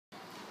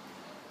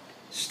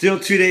Still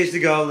 2 days to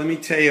go. Let me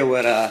tell you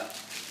what, I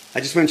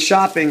just went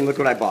shopping. Look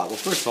what I bought. Well,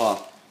 first of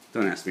all,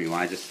 don't ask me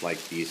why. I just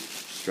like these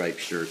striped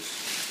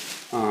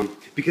shirts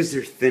because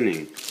they're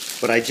thinning.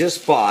 But I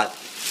just bought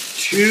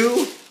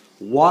 2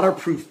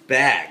 waterproof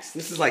bags.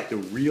 This is like the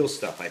real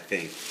stuff, I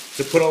think,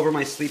 to put over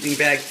my sleeping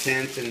bag,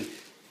 tent, and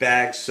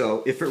bags.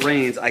 So if it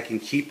rains, I can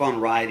keep on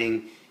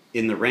riding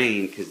in the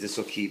rain because this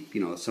will keep,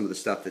 some of the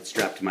stuff that's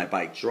strapped to my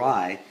bike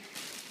dry.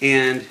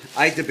 And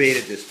I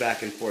debated this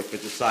back and forth,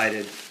 but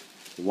decided,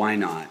 why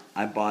not?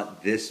 I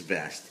bought this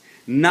vest.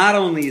 Not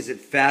only is it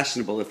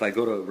fashionable if I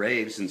go to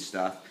raves and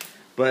stuff,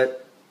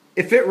 but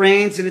if it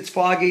rains and it's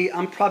foggy,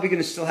 I'm probably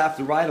going to still have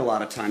to ride a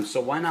lot of times,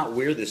 so why not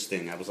wear this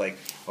thing? I was like,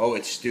 oh,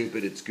 it's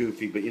stupid, it's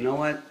goofy, but you know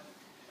what?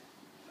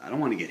 I don't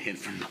want to get hit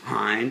from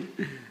behind,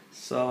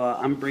 so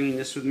I'm bringing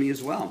this with me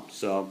as well.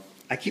 So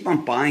I keep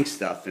on buying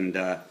stuff, and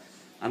I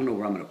don't know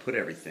where I'm going to put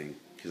everything,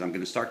 because I'm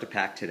going to start to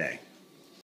pack today.